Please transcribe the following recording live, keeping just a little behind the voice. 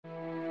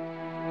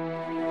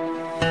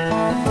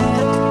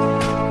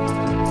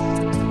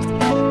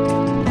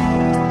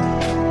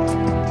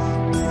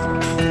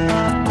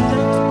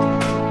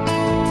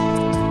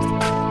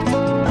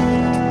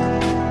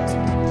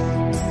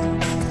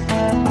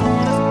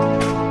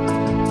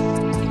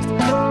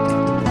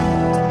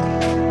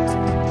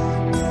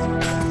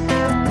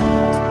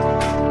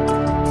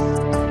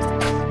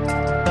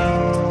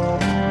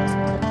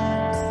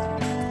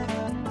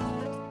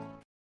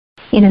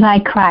It is I,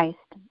 Christ.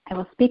 I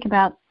will speak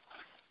about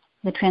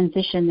the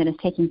transition that is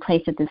taking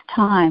place at this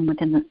time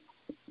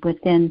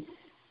within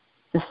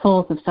the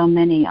souls of so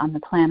many on the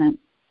planet.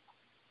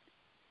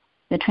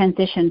 The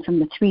transition from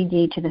the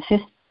 3D to the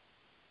 5th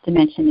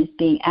dimension is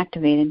being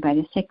activated by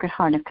the Sacred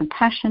Heart of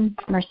Compassion,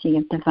 Mercy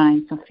of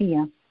Divine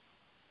Sophia.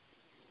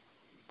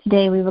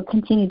 Today we will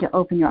continue to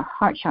open your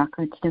heart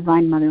chakra to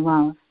Divine Mother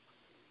Love.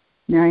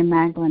 Mary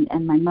Magdalene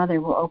and my mother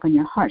will open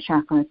your heart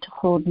chakra to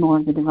hold more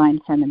of the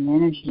Divine Feminine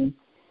energy,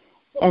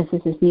 as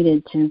this is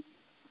needed to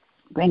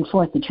bring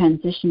forth the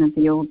transition of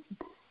the old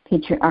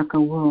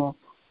patriarchal rule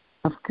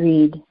of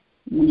greed,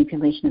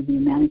 manipulation of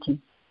humanity.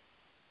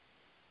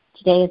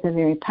 Today is a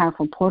very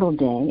powerful portal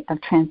day of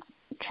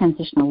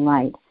transitional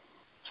light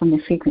from the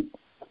frequency.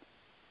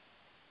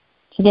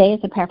 Today is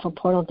a powerful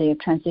portal day of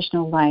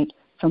transitional light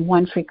from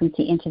one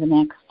frequency into the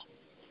next.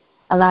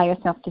 Allow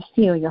yourself to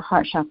feel your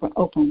heart chakra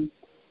open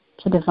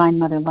to Divine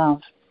Mother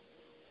Love.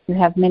 You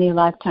have many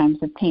lifetimes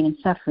of pain and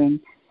suffering,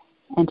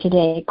 and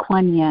today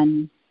Kuan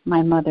Yin,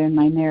 my mother, and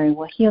my Mary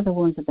will heal the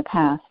wounds of the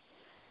past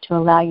to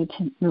allow you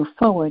to move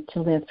forward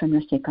to live from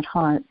your sacred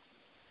heart.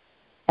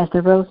 As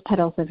the rose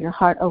petals of your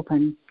heart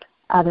open,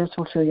 others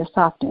will feel your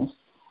softness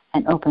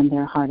and open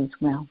their heart as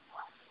well.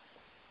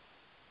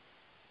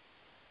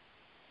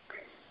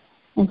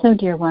 And so,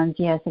 dear ones,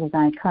 yes, it is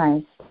I,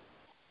 Christ,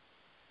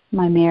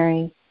 my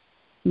Mary,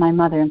 my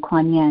mother, and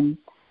Kuan Yin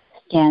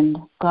stand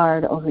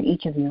guard over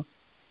each of you.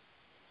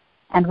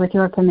 And with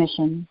your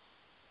permission,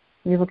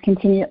 we will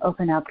continue to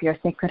open up your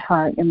sacred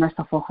heart, your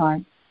merciful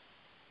heart,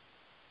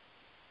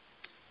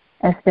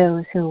 as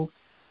those who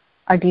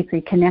are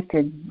deeply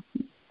connected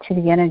to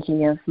the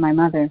energy of my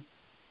mother.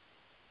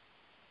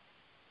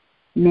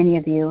 Many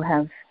of you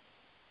have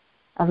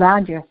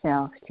allowed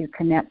yourself to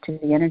connect to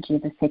the energy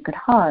of the Sacred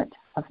Heart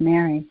of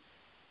Mary.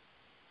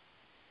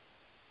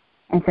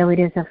 And so it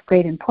is of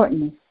great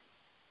importance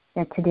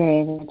that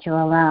today that you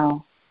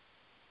allow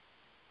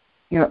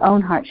your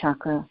own heart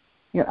chakra,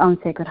 your own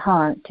sacred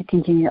heart, to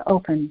continue to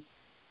open,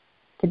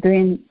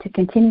 to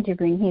continue to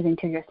bring healing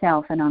to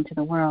yourself and onto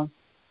the world.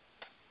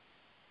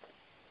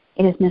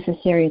 It is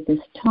necessary at this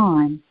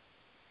time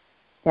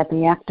that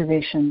the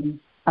activation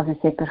of the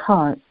Sacred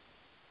Heart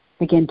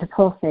begin to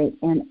pulsate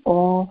in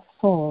all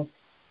souls.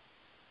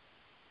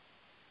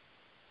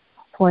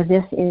 For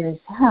this is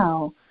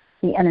how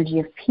the energy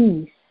of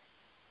peace,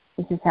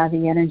 this is how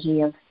the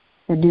energy of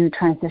the new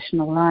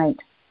transitional light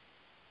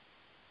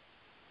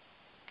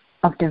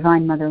of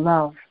Divine Mother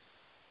Love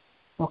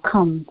will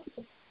come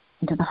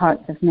into the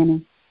hearts of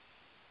many.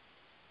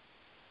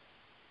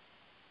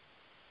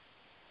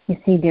 You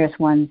see, dearest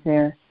ones,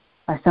 there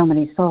are so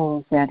many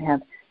souls that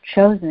have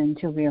chosen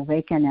to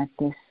reawaken at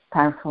this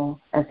powerful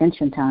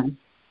ascension time.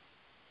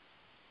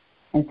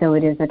 And so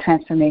it is a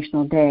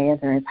transformational day, a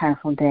very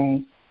powerful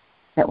day,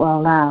 that will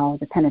allow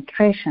the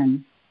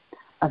penetration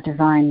of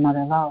Divine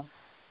Mother Love,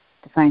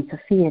 Divine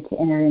Sophia, to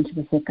enter into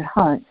the sacred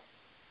hearts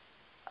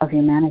of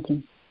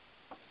humanity.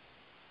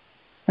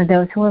 For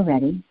those who are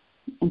ready,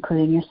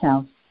 including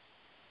yourselves,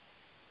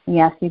 we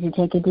ask you to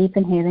take a deep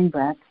inhaling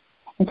breath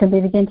until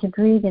we begin to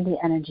breathe in the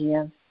energy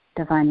of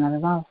Divine Mother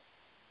Love,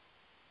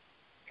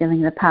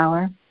 feeling the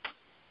power,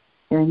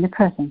 feeling the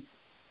presence,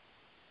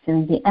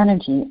 feeling the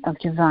energy of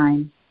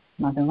Divine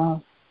Mother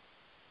Love.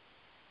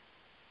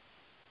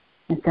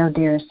 And so,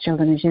 dearest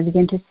children, as you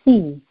begin to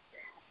see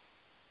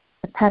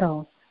the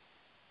petals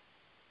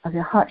of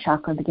your heart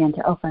chakra begin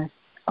to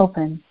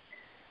open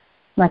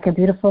like a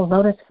beautiful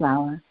lotus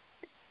flower,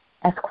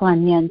 as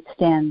Kuan Yin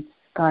stands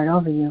guard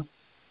over you,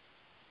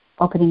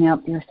 opening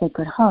up your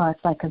sacred heart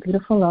like a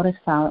beautiful lotus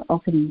flower,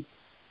 opening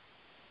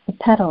the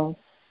petals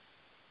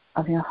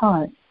of your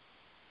heart,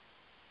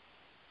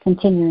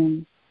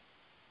 continuing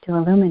to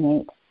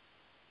illuminate,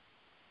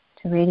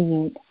 to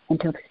radiate, and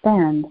to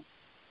expand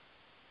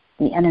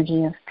the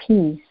energy of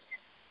peace,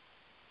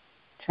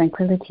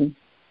 tranquility,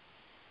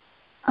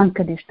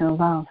 unconditional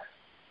love,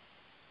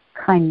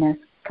 kindness,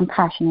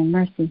 compassion, and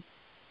mercy.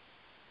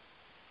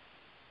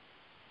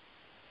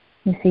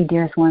 You see,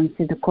 dearest ones,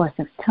 through the course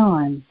of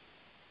time,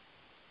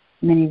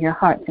 many of your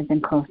hearts have been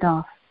closed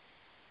off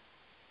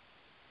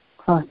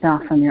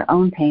from your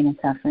own pain and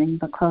suffering,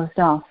 but closed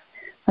off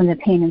from the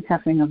pain and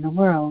suffering of the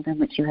world in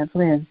which you have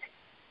lived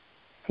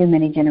through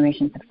many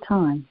generations of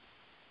time.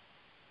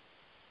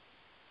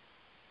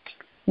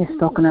 You've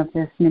spoken of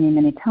this many,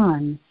 many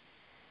times,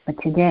 but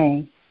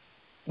today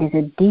is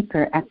a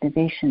deeper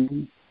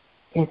activation,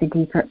 is a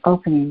deeper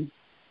opening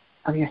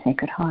of your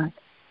sacred heart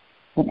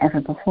than ever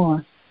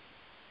before,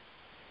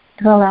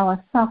 to allow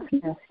a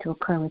softness to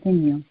occur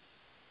within you,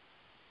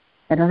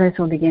 that others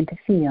will begin to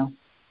feel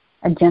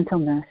a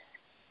gentleness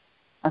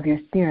of your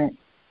spirit,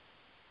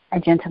 a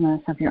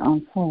gentleness of your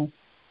own soul,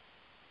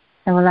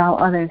 that will allow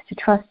others to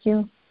trust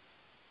you,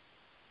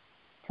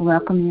 to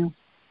welcome you,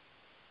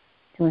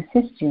 to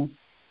assist you.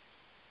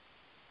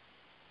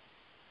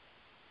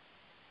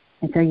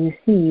 And so you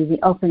see the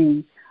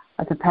opening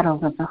of the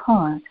petals of the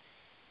heart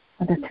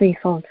of the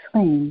threefold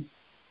flame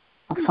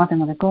of Father,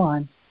 Mother,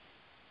 God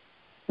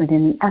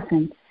within the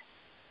essence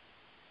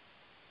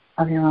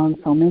of your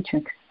own soul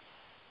matrix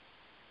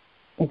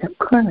is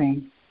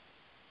occurring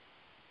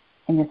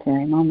in this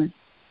very moment.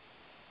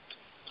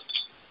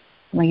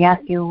 We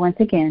ask you once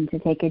again to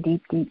take a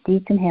deep, deep,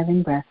 deep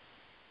inhaling breath.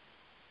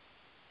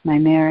 My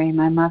Mary,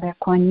 my Mother,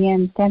 Kuan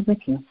Yin, stand with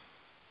you.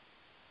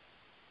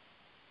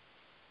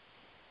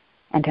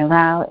 And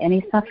allow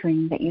any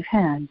suffering that you've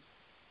had,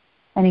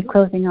 any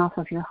closing off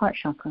of your heart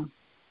chakra,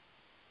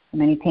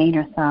 from any pain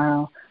or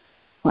sorrow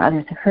where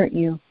others have hurt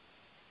you,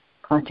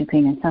 caused you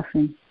pain and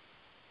suffering.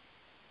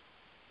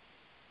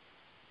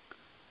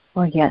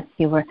 Or yes,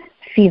 you were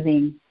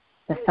feeling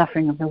the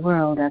suffering of the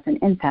world as an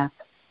impact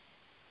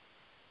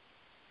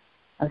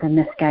of the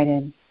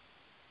misguided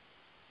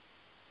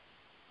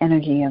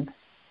energy of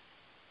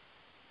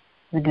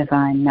the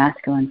divine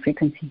masculine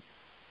frequency.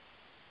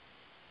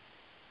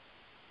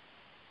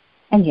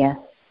 And yes,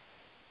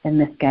 the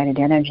misguided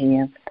energy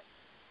of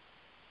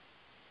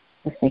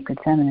the sacred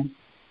feminine.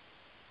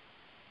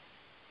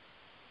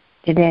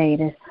 Today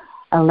it is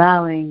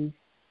allowing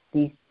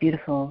these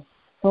beautiful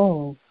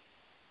souls,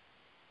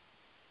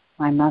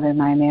 my Mother,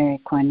 my Mary,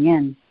 Kuan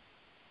Yin,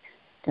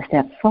 to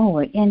step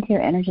forward into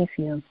your energy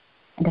field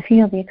and to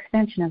feel the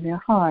expansion of your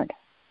heart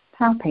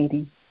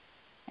palpating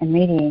and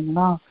radiating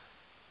love.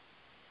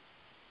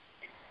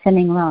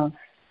 Sending love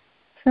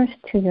first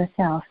to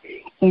yourself,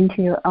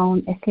 into your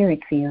own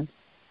etheric field,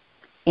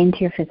 into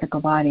your physical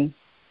body,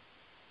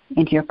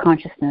 into your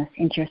consciousness,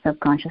 into your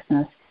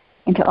subconsciousness,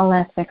 into all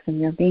aspects of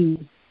your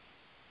being,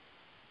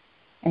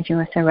 as you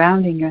are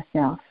surrounding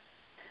yourself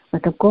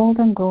with the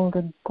golden,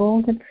 golden,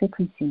 golden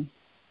frequency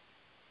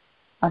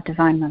of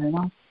Divine Mother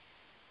Love,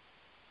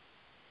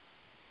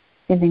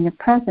 feeling the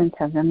presence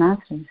of the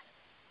Masters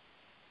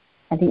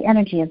and the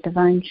energy of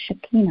Divine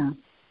Shekinah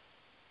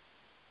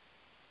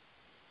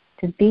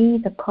to be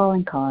the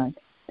calling card,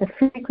 the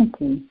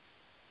frequency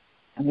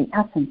of the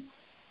essence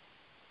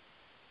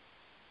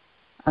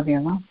of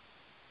your love.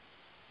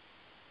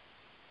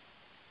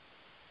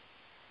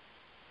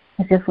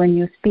 As if when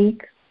you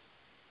speak,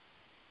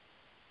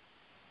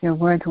 your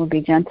words will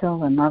be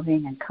gentle and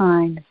loving and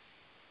kind,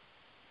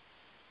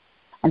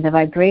 and the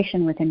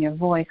vibration within your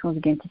voice will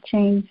begin to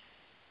change,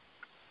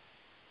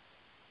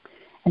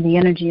 and the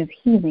energy of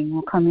healing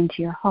will come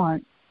into your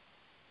heart,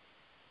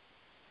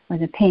 where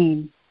the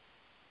pain,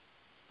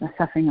 the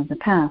suffering of the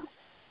past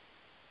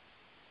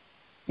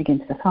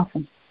begins to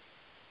soften,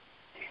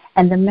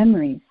 and the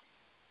memories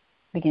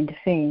begin to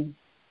fade,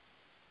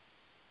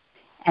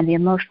 and the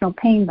emotional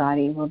pain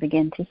body will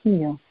begin to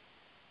heal.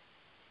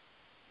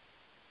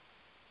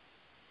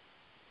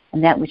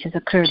 And that which has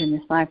occurred in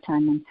this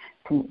lifetime and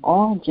through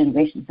all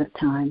generations of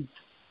time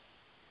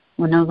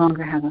will no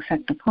longer have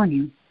effect upon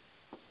you.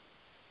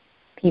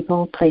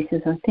 People,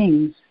 places, or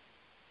things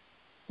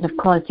that have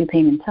caused you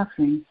pain and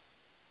suffering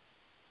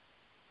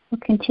will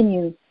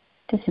continue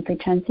to simply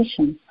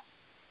transition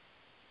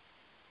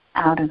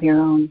out of your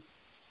own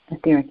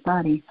etheric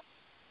body,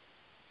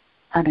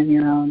 out of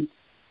your own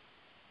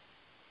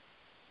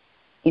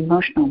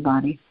emotional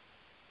body,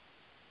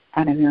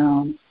 out of your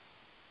own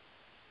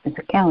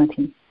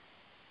physicality.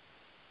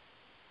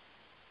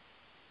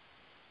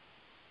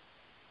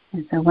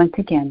 And so once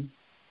again,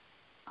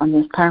 on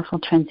this powerful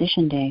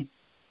transition day,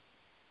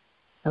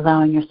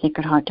 allowing your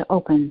sacred heart to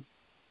open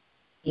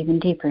even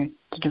deeper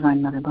to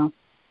Divine Mother Love.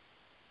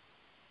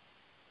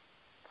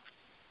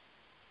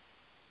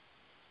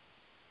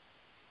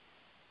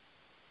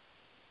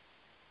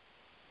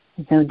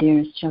 And so,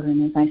 dearest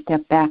children, as I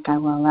step back, I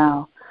will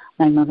allow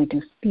my Mother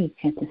to speak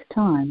at this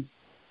time,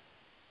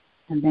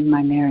 and then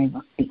my Mary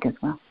will speak as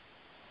well.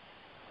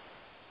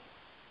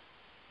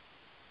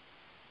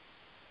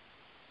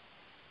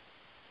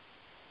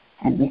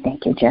 And we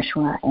thank you,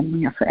 Joshua, and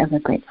we are forever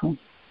grateful.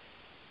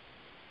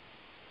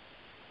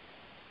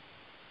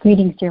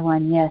 Greetings, dear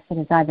one. Yes, it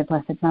is I, the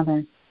Blessed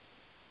Mother.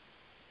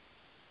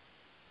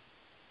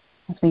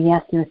 As we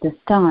ask you at this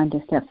time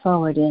to step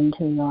forward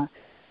into your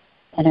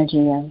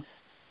energy of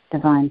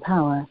divine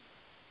power,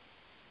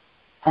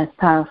 as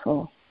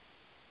powerful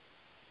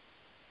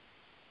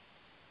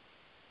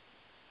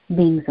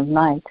beings of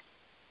light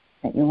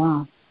that you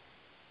are.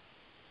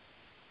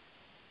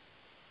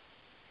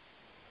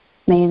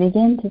 May you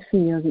begin to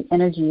feel the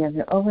energy of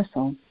your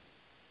oversoul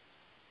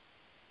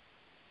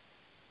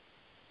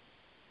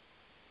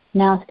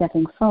now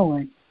stepping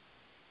forward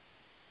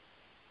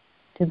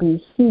to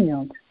be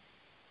healed,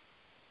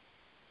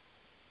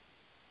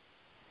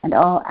 and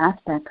all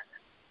aspects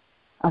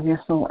of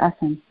your soul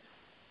essence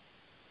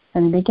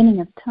from the beginning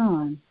of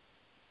time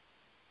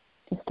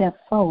to step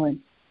forward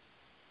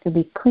to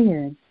be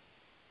cleared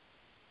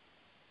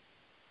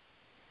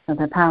so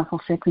the powerful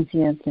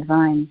frequency of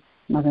Divine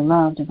Mother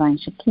Love, Divine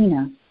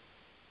Shekinah,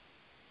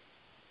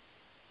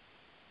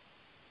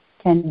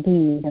 can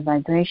be the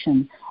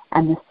vibration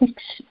and the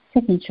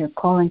signature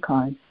calling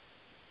card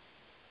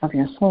of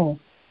your soul,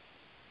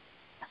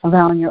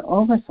 allowing your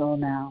oversoul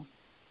now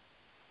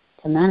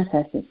to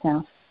manifest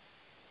itself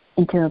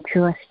into a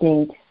pure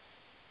state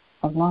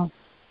of love,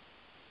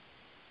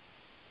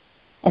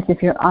 as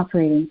if you're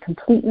operating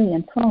completely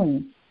and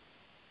fully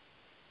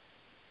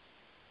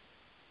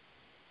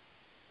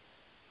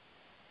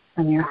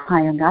from your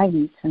higher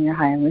guidance, from your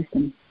higher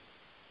wisdom.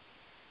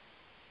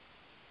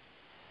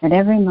 At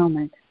every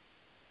moment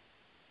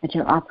that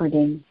you're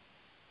operating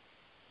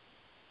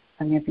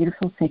from your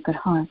beautiful sacred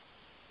heart,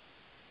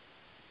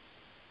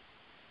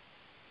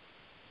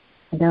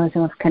 for those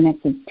who have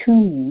connected to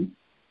me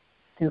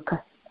through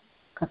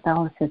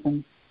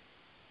Catholicism,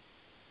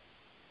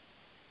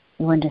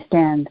 you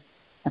understand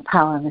the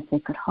power of the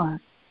sacred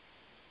heart.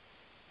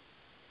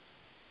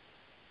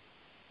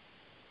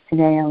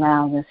 Today,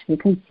 allow this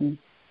frequency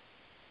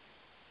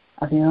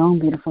of your own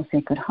beautiful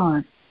sacred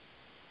heart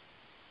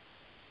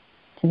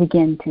to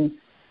begin to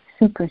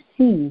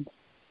supersede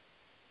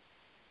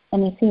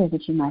any fear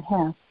that you might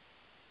have,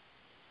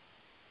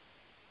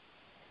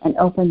 and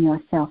open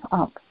yourself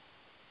up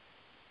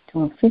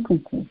to a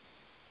frequency,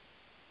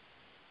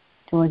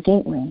 to a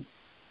gateway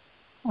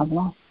of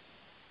love.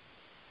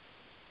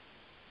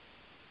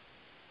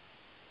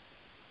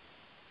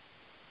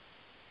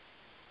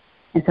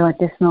 And so at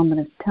this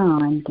moment of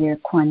time, dear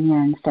Kuan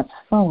Yin steps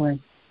forward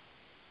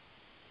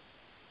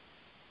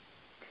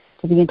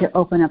to begin to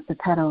open up the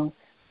petals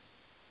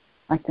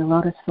like the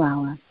lotus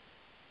flower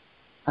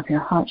of your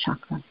heart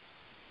chakra.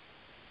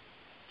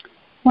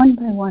 One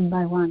by one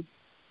by one,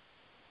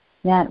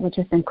 that which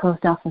has been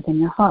closed off within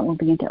your heart will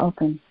begin to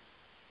open.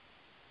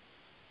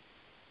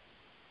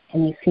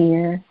 Any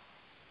fear,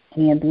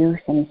 any abuse,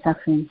 any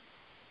suffering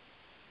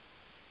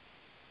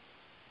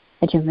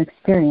that you've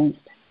experienced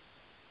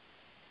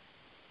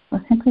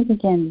will simply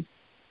begin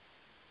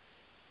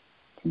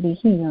to be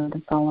healed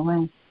and fall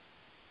away.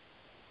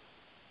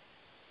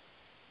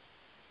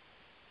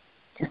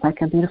 Just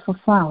like a beautiful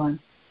flower,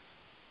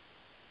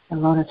 the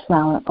lotus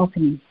flower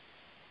opening.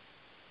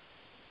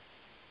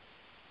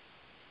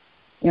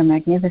 Your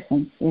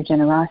magnificence, your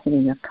generosity,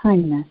 your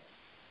kindness,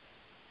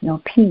 your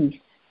peace,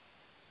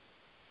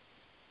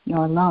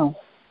 your love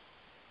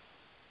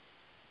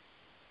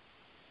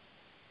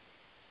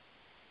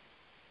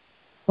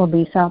will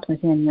be felt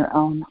within your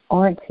own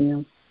auric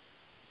field,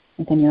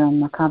 within your own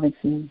Makavik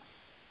field.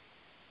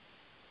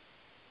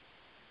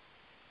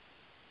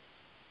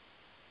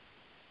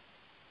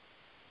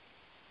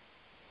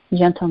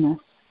 Gentleness,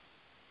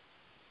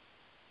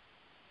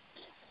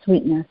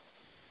 sweetness,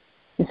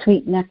 the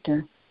sweet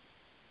nectar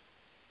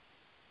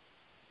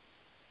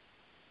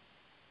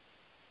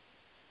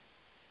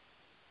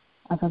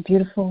of a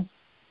beautiful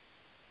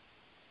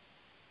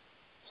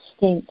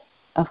state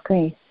of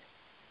grace,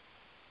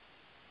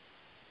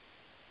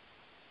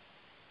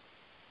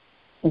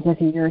 as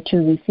if you are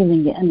truly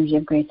feeling the energy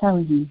of grace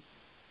Elohim,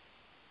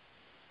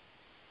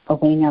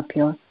 opening up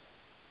your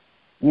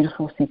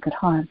beautiful sacred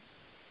heart,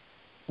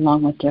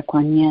 along with dear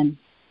Kuan Yin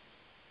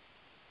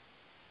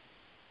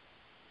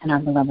and our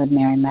beloved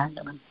Mary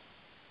Magdalene.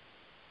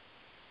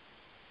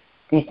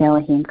 Grace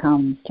Elohim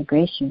comes to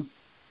grace you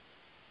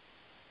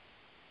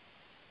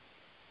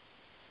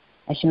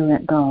as you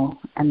let go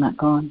and let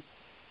go.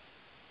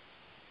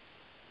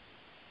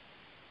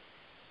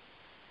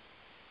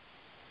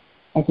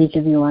 As each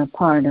of you are a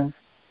part of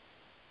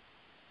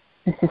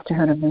the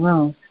Sisterhood of the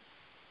Rose,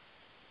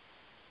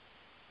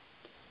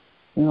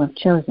 you have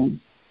chosen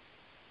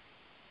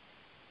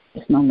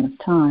this moment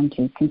of time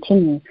to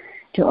continue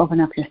to open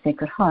up your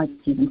sacred hearts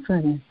even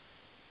further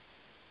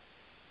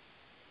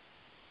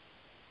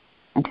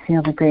and to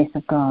feel the grace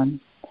of God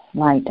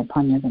light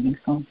upon your living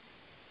soul.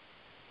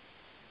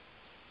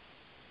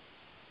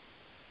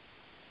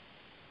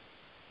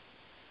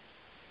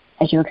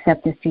 As you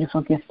accept this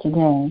beautiful gift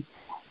today,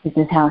 this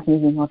is how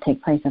healing will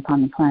take place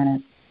upon the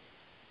planet,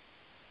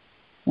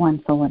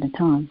 one soul at a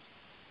time,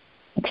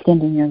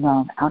 extending your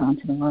love out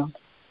onto the world.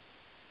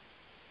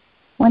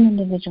 One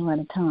individual at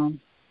a time,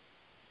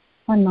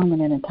 one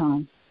moment at a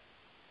time,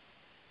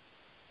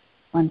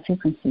 one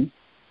frequency,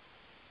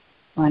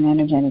 one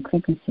energetic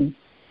frequency,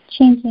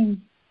 changing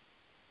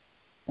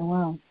the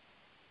world.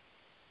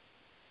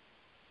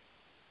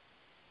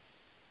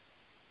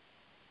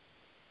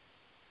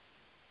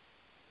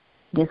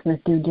 It is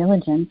with due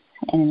diligence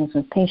and it is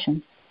with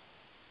patience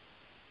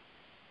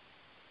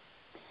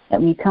that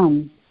we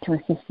come to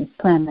assist this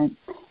planet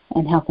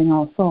in helping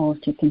all souls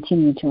to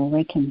continue to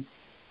awaken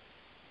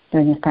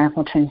during this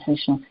powerful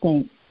transitional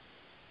state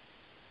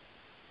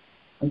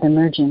of the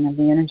merging of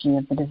the energy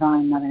of the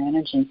Divine Mother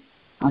Energy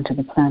onto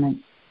the planet.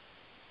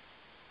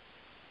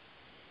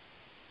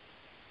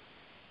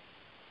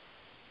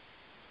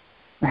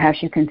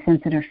 Perhaps you can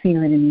sense it or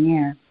feel it in the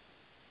air,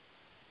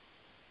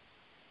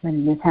 but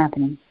it is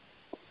happening.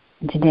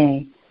 And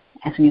today,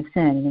 as we have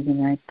said, it is a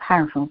very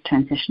powerful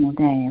transitional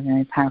day, a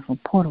very powerful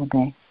portal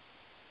day.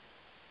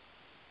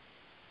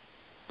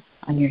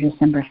 On your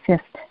December 5th,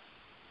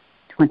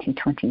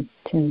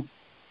 2022.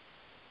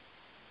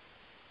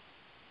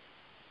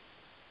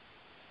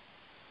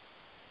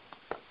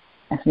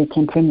 As we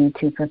continue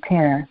to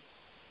prepare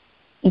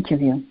each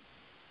of you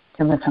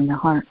to live from the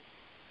heart.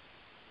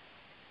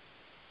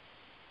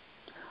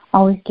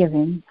 Always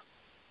giving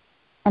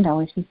and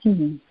always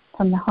receiving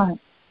from the heart.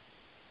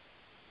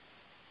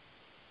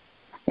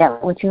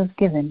 That which you have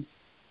given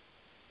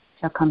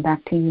shall come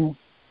back to you.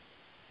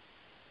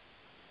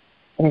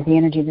 It is the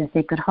energy of the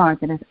Sacred Heart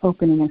that is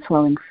opening and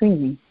flowing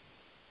freely.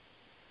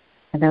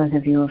 For those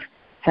of you who have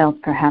felt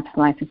perhaps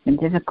life has been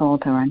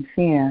difficult or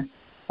unfair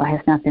or has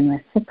not been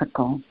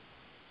reciprocal,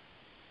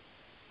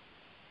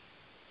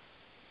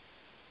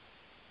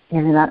 it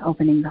is about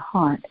opening the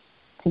heart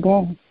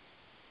today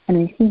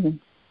and receiving.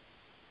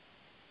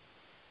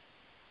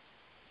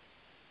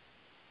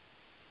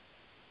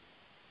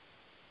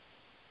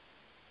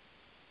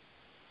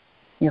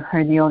 You've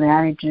heard the old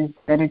adage, it's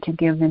better to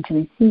give than to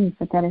receive,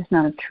 but that is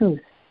not a truth.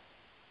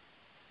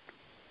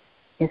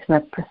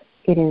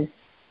 It is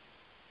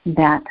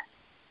that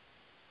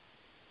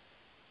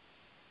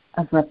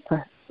of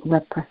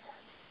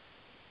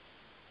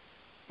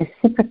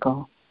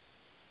reciprocal,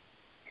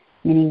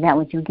 meaning that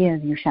what you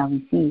give, you shall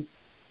receive.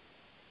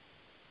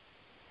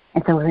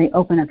 And so when you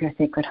open up your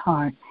sacred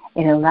heart,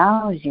 it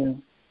allows you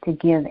to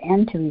give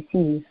and to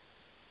receive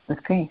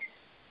with grace.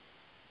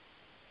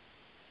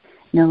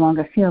 No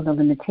longer feel the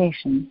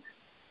limitations,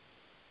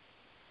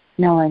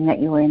 knowing that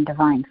you are in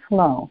divine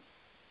flow.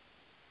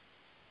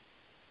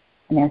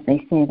 And as they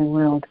say, the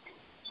world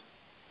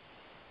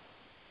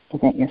is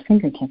at your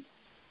fingertips.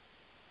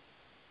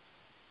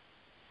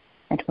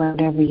 That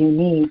whatever you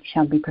need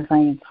shall be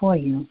provided for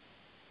you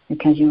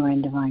because you are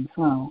in divine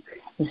flow.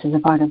 This is a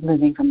part of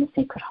living from the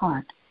Sacred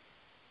Heart.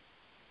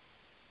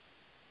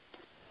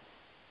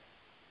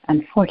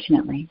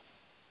 Unfortunately,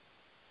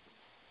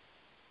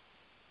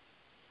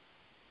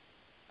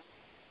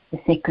 the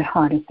Sacred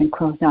Heart has been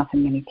closed off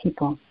in many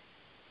people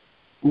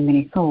and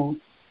many souls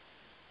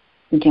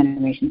for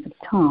generations of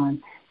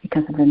time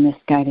because of the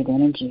misguided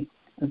energy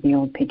of the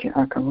old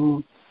patriarchal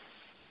rule.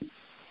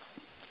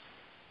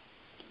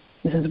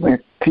 This is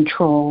where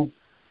control,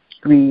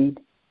 greed,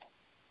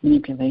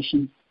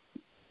 manipulation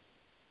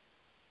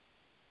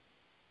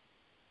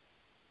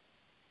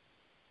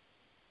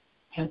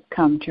has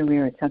come to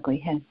rear its ugly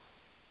head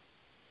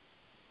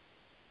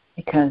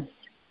because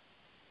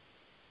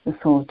the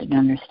souls didn't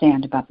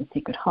understand about the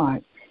Sacred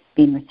Heart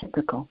being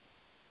reciprocal.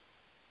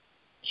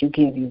 As you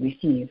give, you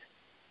receive.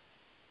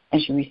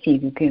 As you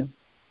receive, you give.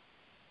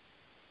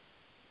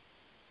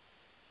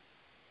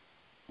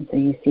 And so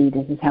you see,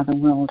 this is how the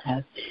world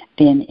has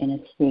been in a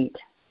state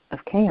of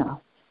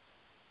chaos.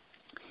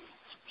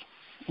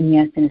 And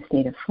yes, in a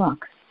state of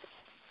flux,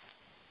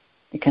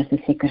 because the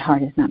Sacred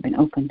Heart has not been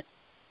opened.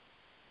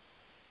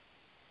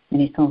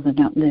 Many souls have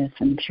not lived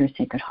from the pure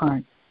Sacred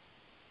Heart.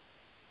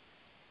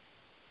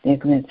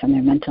 They've lived from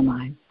their mental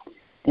mind.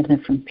 They've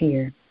lived from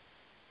fear.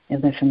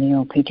 They've lived from the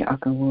old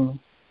patriarchal rule.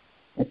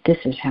 That this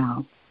is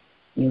how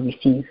you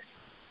receive,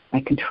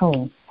 by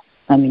control,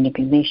 by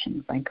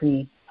manipulation, by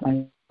greed,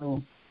 by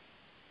rule.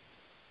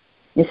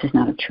 This is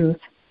not a truth.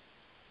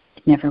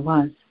 It never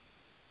was.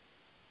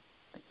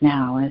 But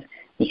now, as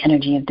the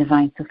energy of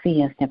Divine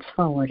Sophia steps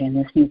forward in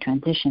this new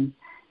transition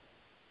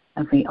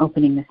of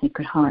reopening the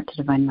Sacred Heart to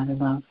Divine Mother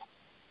Love,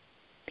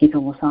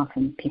 people will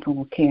soften, people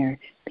will care,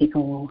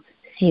 people will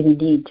see the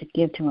need to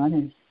give to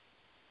others.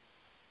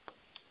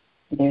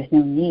 There's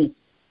no need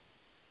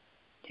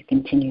to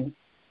continue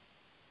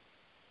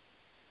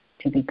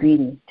to be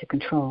greedy, to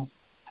control,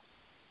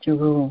 to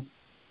rule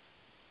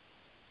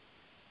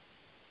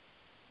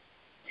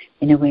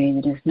in a way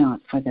that is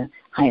not for the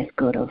highest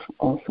good of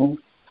all souls.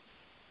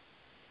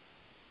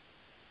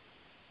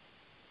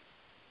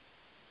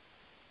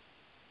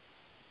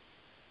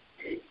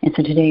 And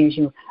so today, as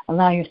you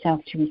allow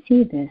yourself to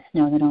receive this,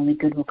 know that only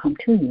good will come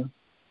to you.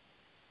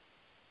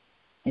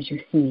 As you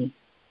see,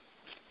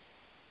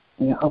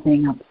 you're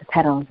opening up the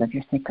petals of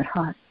your Sacred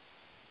Heart.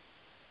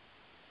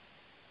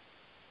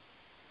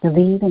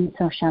 Believe, and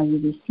so shall you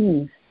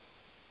receive.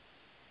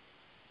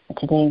 But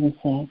today we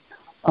say,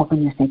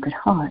 open your Sacred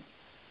Heart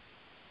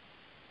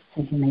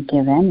so you may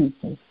give and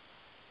receive.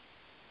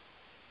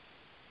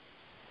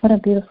 What a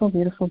beautiful,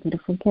 beautiful,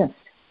 beautiful gift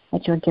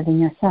that you're giving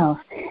yourself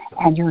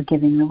and you're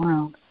giving the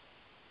world.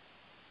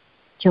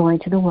 Joy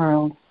to the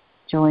world,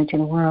 joy to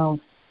the world,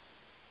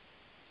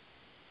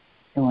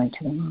 joy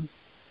to the world.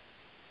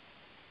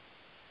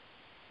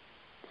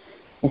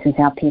 This is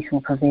how peace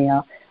will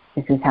prevail.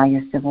 This is how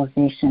your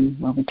civilization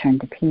will return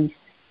to peace.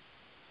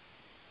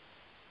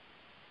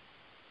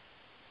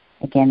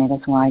 Again, it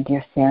is why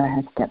dear Sarah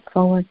has stepped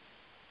forward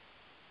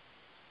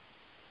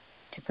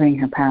to bring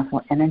her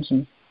powerful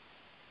energy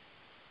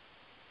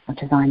of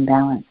divine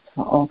balance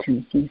for all to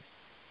receive.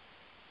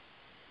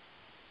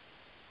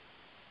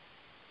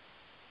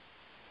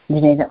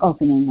 Today, the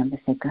opening of the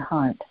Sacred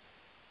Heart.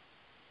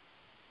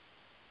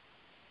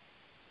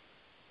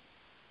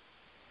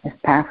 This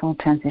powerful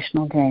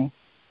transitional day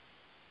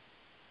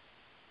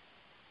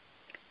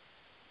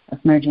of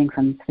merging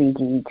from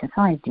 3D to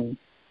 5D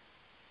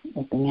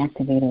is being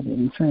activated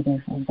even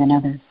further than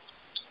others.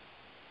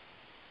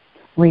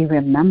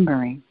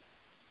 Remembering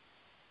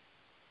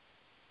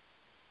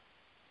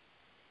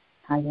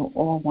how you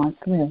all once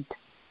lived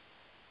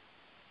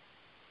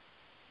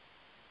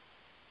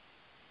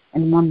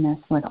in oneness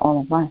with all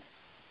of us.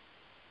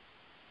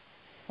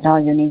 That all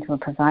your needs were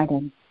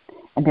provided,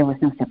 and there was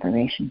no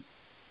separation,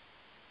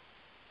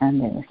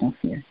 and there was no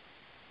fear.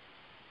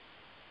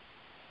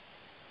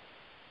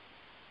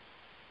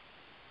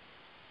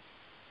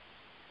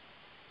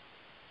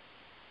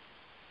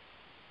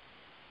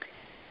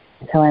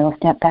 so I will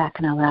step back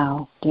and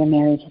allow dear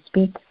Mary to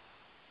speak.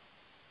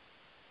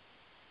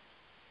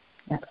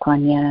 As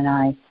Kuan Yin and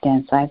I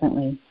stand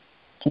silently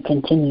to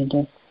continue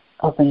this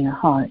opening your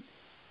heart.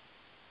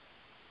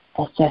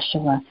 As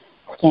Joshua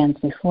stands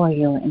before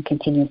you and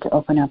continues to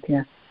open up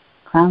your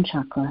crown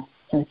chakra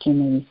so that you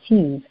may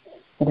receive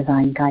the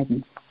divine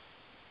guidance.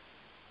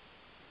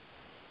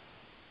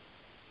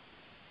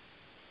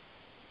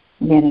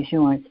 That is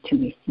yours to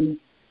receive.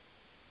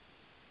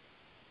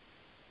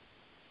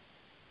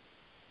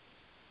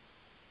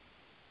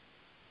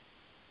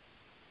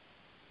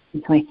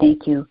 And so I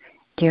thank you,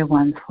 dear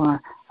ones, for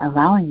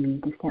allowing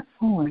me to step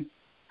forward,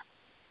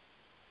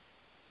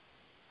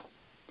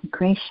 to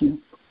grace you,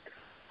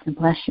 to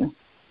bless you,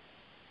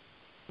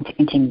 and to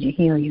continue to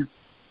heal you.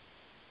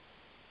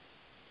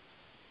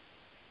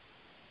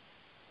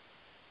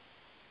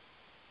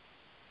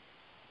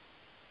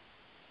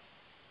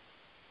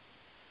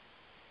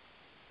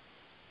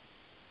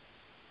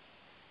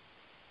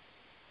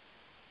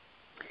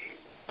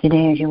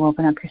 Today, as you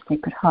open up your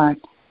sacred heart,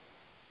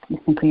 you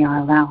simply are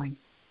allowing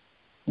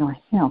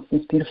yourself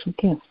this beautiful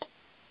gift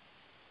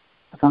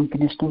of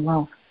unconditional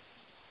love.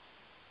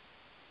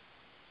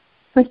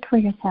 First for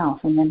yourself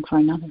and then for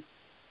another.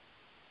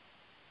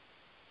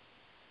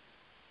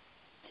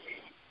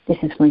 This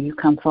is where you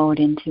come forward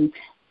into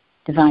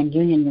divine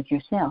union with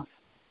yourself.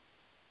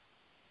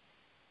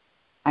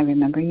 I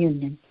remember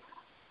union.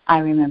 I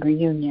remember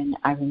union.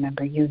 I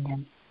remember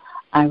union.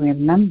 I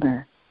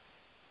remember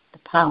the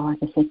power of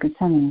the sacred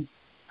feminine.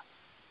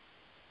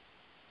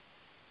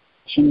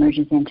 She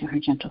merges into her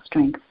gentle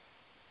strength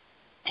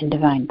and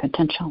divine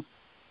potential.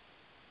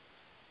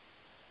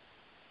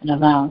 It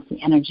allows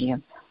the energy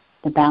of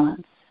the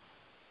balance,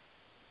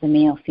 the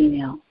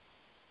male-female,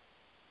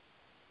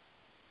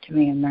 to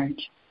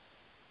reemerge.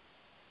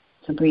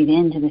 So breathe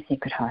into the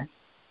sacred heart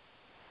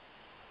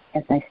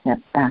as I step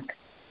back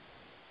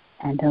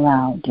and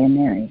allow dear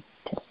Mary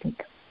to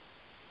speak.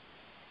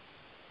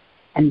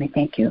 And we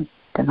thank you,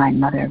 Divine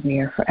Mother. We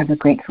are forever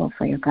grateful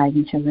for your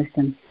guidance and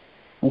wisdom.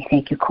 We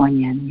thank you, Kuan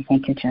Yin. We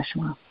thank you,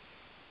 Joshua.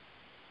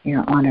 We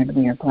are honored.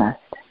 We are blessed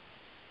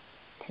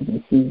to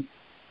receive.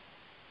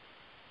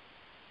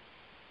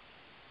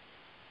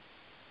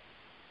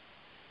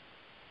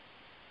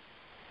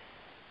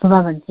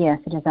 Beloved, yes,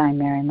 it is I,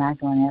 Mary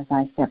Magdalene, as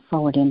I step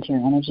forward into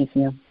your energy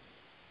field.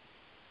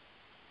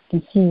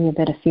 You can see a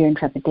bit of fear and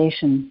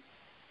trepidation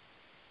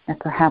that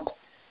perhaps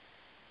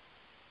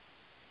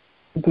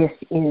this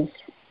is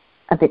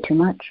a bit too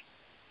much.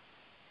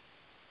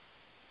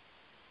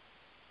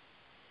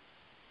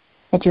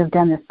 That you have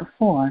done this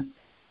before,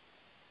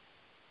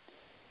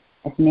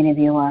 as many of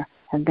you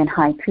have been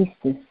high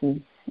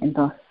priestesses in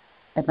both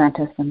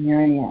Atlantis,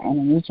 Lemuria, and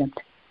in Egypt.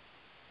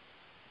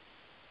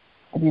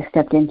 Have you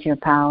stepped into your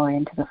power,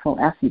 into the full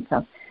essence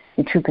of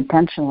the true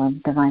potential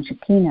of divine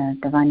Shekinah,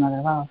 divine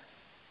Mother Love.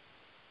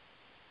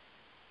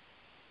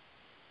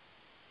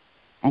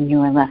 And you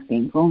are left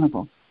being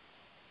vulnerable.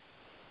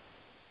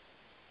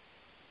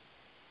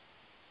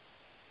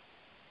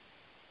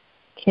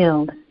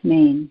 Killed,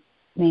 maimed,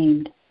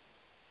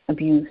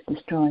 abused,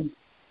 destroyed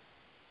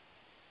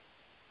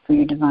for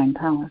your divine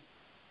power.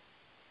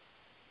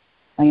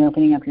 By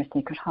opening up your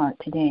sacred heart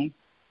today,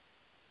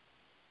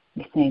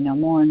 we say no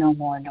more, no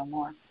more, no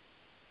more.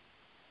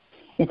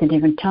 It's a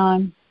different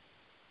time.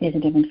 It's a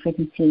different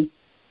frequency.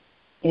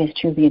 It is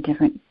truly a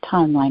different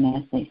timeline,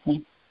 as they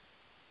say.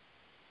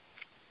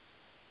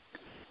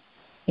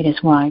 It is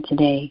why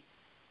today,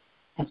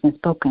 as been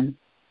spoken,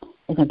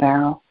 is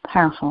a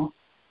powerful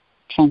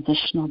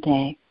transitional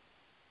day.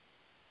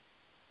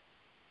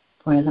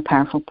 For it is a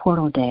powerful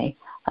portal day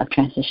of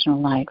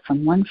transitional light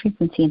from one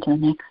frequency into the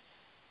next.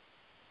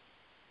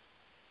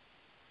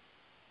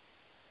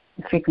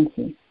 The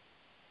frequency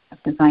of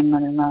Divine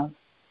Mother Love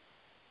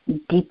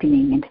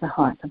deepening into the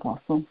hearts of all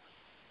souls.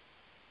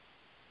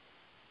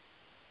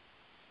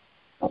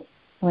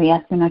 We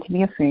ask you not to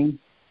be afraid.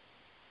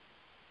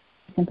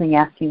 We simply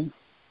ask you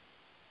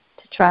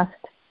to trust,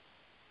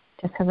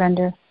 to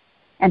surrender,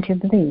 and to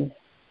believe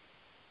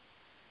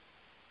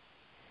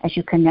as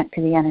you connect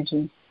to the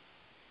energy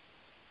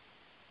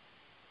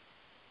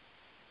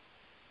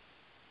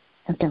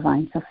of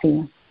Divine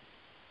Sophia,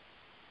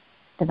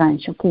 Divine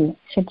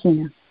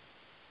Shekinah,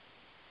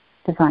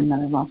 Divine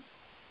Mother Love.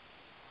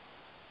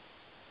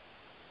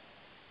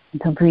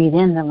 And so breathe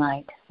in the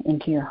light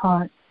into your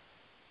heart.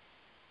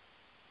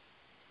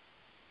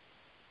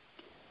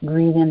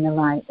 Breathe in the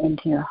light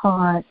into your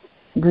heart.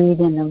 Breathe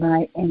in the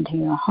light into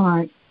your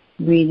heart.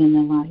 Breathe in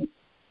the light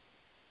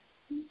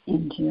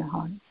into your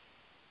heart.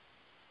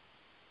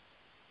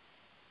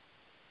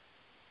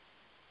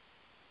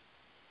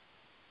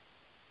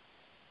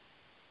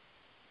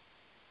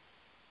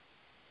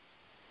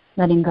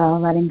 Letting go,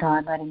 letting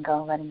God, letting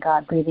go, letting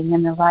God. Breathing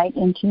in the light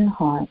into your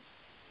heart.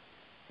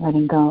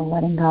 Letting go,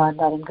 letting God,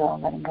 letting go,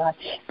 letting God.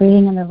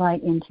 Breathing in the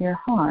light into your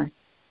heart.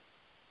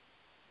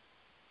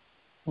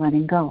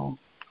 Letting go,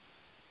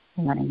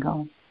 letting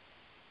go.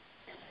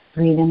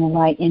 Breathe in the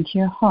light into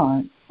your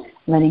heart.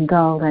 Letting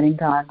go, letting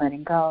God,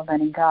 letting go,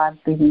 letting God.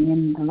 Breathing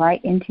in the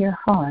light into your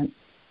heart.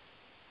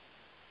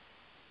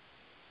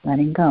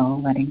 letting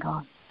go, letting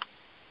go.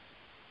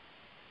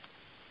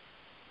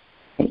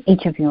 That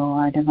each of you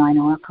are a divine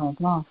oracle of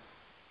love.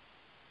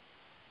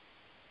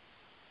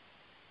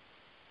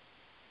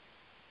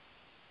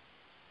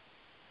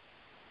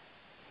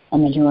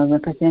 And that you are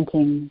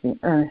representing the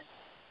earth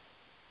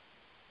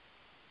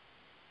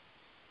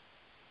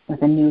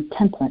with a new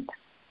template.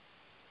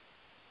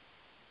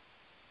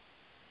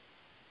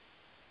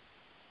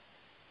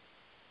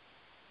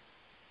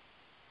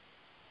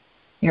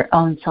 Your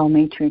own soul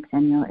matrix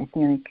and your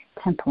etheric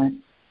template.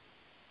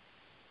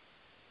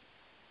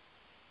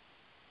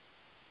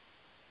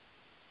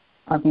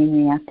 Are being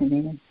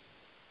reactivated.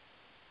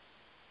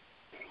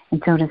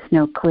 And so it is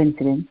no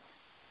coincidence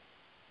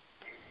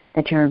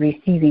that you're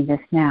receiving this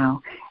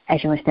now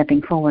as you are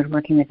stepping forward,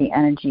 working with the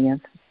energy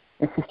of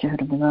the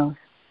Sisterhood of the Rose.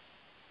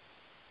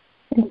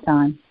 It is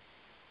time.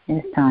 It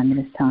is time.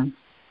 It is time.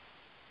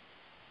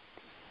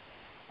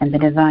 And the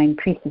divine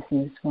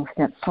priestesses will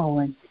step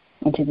forward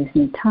into this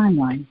new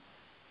timeline.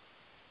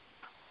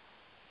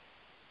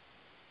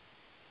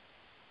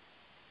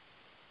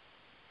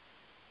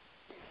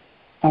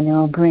 And it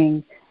will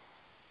bring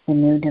the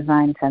new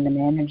divine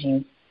feminine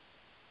energy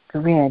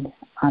grid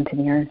onto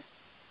the earth.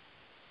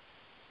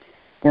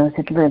 Those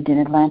that lived in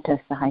Atlantis,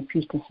 the high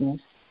priestesses,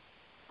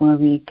 who are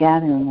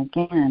regathering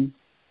again,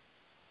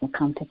 will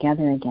come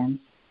together again,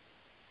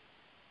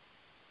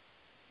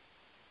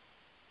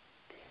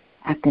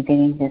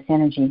 activating this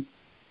energy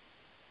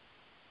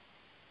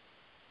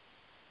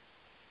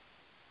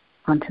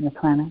onto the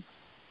planet.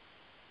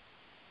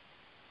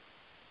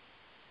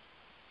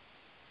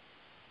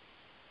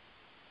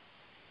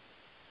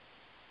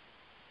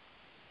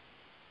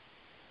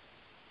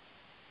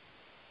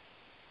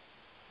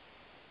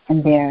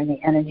 And there, the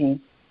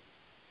energy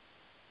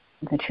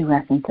of the true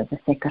essence of the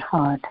Sacred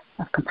Heart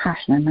of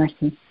compassion and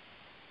mercy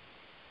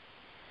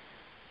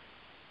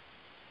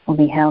will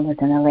be held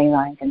within the ley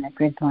lines and the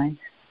grid lines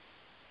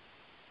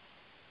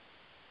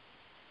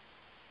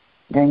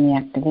during the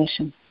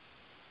activation.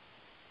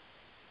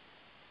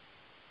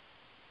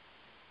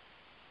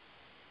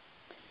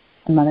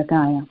 And Mother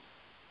Gaia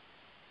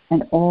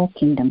and all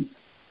kingdoms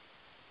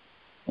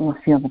will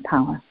feel the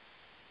power.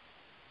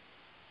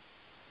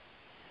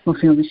 We'll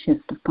feel the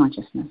shift of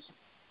consciousness.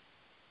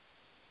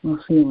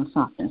 We'll feel the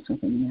softness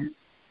within the earth.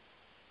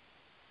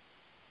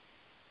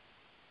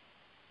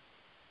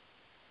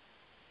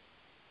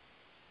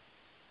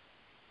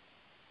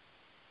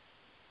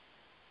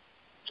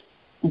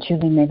 And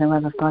truly may the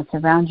love of God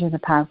surround you, the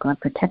power of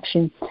God protects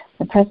you,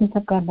 the presence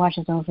of God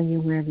watches over you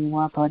wherever you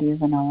are, body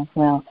and all as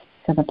well.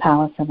 So the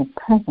power, so the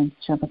presence,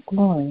 so the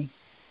glory,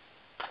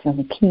 so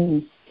the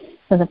peace.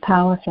 So the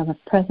power, so the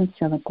presence,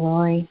 so the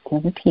glory, so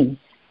the peace.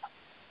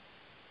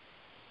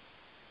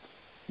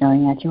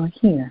 Knowing that you are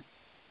here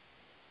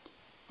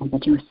and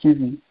that you are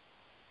serving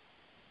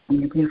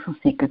from your beautiful,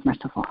 sacred,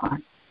 merciful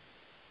heart.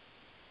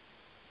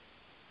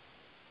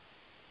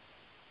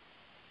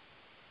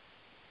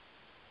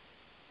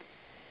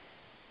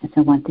 And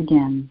so once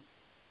again,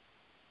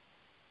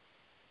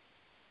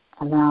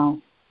 allow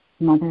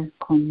Mother,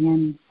 Kuan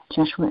Yin,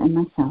 Joshua, and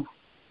myself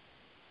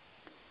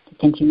to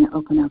continue to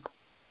open up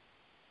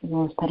the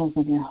rose petals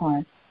of your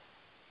heart,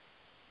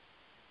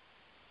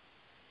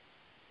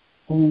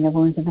 healing the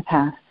wounds of the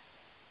past,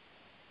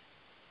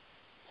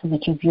 so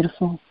that your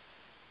beautiful,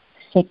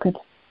 sacred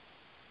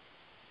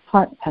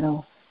heart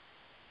petals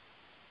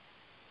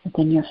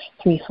within your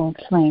threefold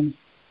flame,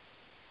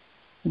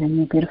 within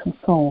your beautiful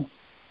soul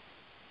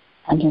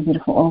and your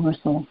beautiful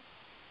oversoul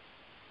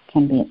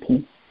can be at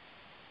peace.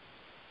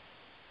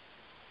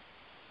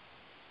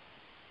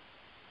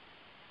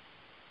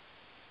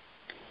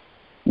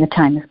 The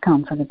time has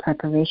come for the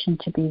preparation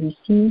to be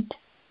received.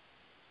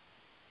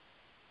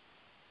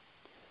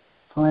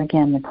 For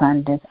again, the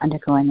planet is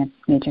undergoing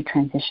a major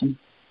transition.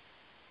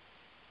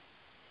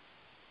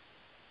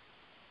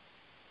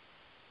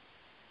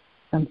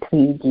 From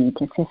 3D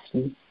to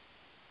 50,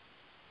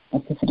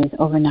 as if it is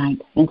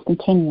overnight,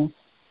 instantaneous.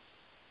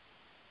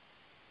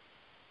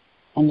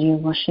 And you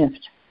will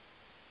shift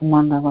from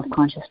one level of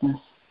consciousness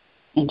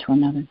into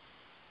another.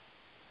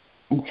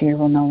 And fear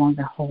will no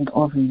longer hold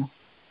over you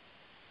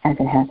as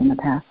it has in the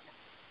past.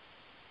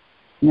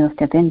 You'll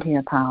step into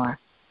your power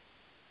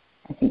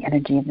as the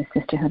energy of the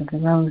Sisterhood of the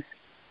Rose,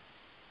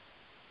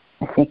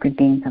 as sacred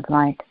beings of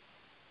light,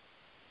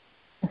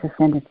 as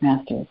ascended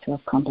masters who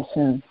have come to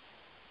serve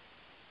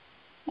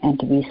and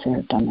to be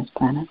served on this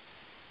planet.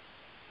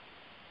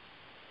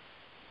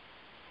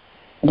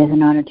 It is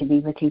an honor to be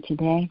with you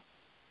today.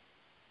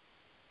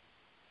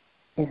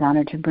 It is an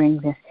honor to bring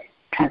this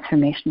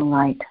transformational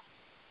light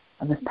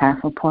of this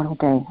powerful portal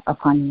day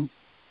upon you,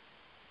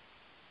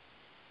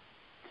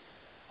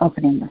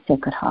 opening the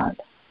sacred heart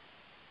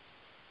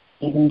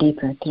even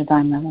deeper to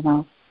divine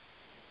love.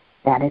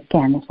 That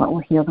again is what will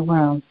heal the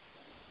world,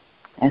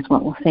 that is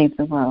what will save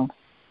the world.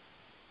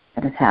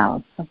 That is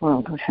how the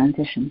world will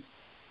transition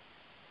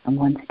from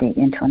one state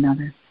into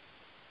another.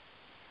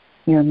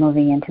 You are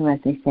moving into, as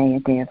they say, a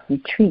day of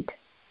retreat,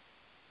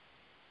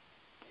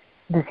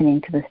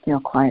 listening to the still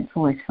quiet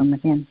voice from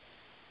within.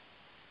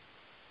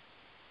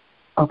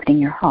 opening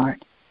your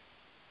heart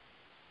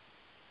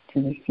to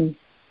receive.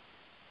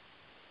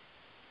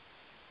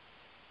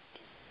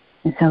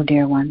 And so,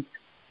 dear ones,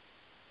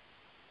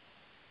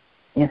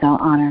 it is our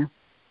honor,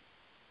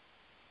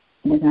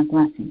 it is our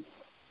blessing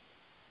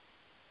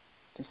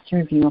to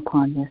serve you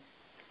upon this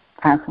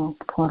powerful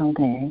portal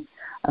day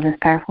of this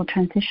powerful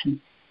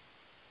transition.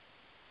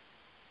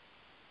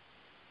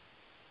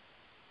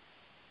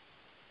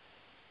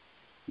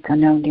 So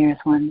know,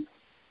 dearest ones,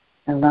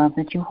 the love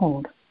that you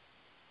hold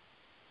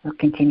will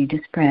continue to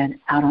spread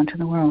out onto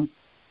the world.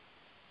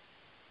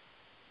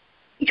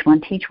 Each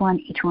one teach one,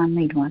 each one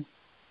lead one.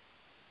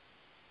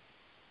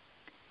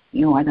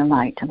 You are the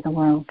light of the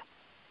world.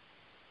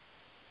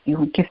 You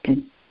are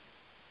gifted.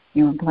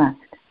 You are blessed.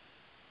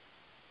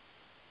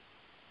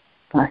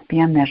 Blessed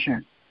beyond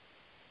measure.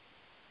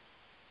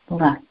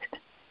 Blessed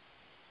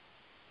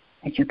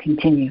as you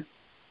continue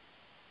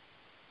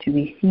to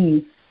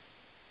receive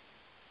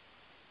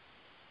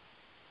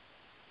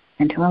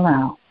and to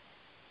allow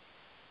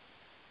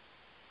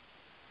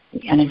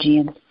the energy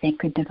of the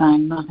sacred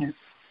divine mother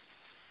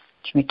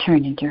to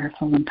return into her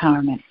full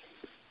empowerment,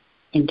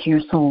 into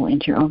your soul,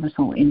 into your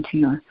oversoul, into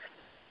your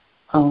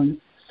own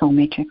soul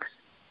matrix,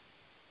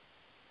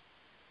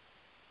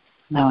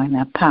 allowing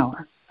that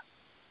power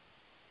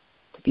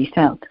to be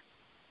felt,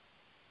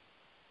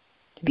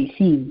 to be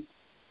seen,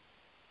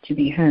 to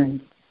be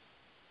heard,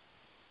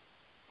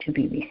 to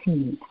be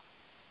received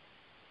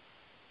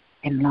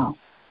in love.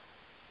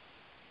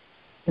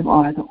 You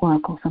are the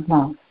oracles of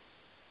love,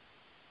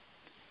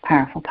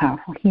 powerful,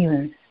 powerful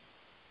healers,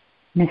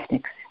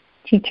 mystics,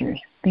 teachers,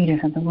 leaders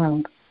of the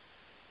world,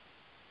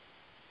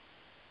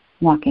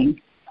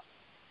 walking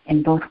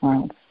in both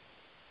worlds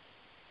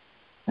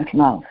with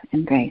love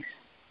and grace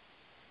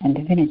and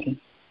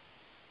divinity.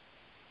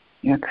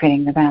 You are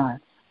creating the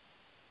balance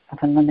of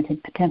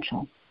unlimited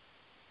potential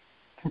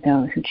for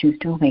those who choose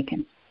to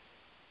awaken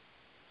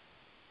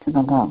to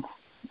the love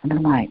and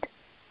the light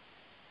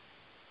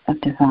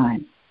of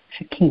divine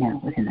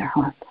Shekinah within their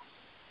hearts.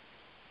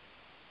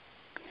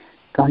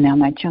 Go now,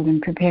 my children,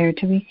 prepare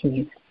to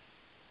receive.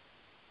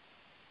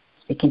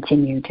 We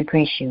continue to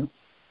grace you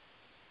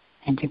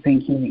and to bring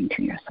healing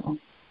to your soul.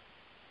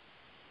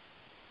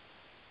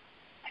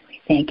 And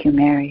we thank you,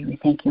 Mary. We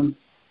thank you,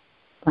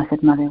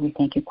 Blessed Mother. We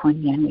thank you,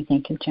 Kuan Yin. We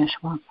thank you,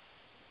 Joshua.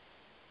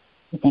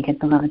 We thank you,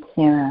 beloved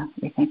Sarah.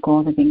 We thank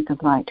all the beings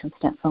of light who have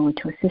stepped forward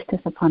to assist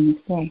us upon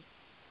this day,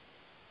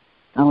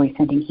 always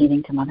sending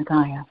healing to Mother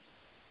Gaia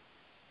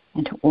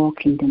and to all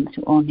kingdoms,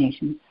 to all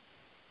nations.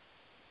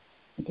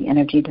 As the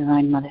energy of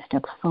Divine Mother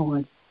steps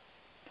forward,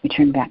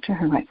 return back to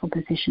her rightful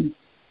position,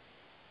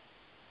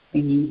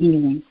 bringing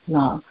healing,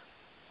 love,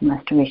 and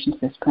restoration to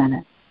this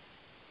planet.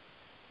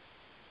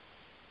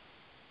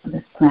 For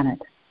this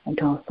planet and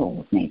to all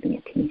souls may be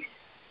at peace.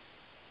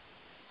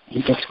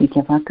 And this we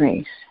give our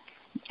grace,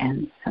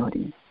 and so it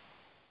is.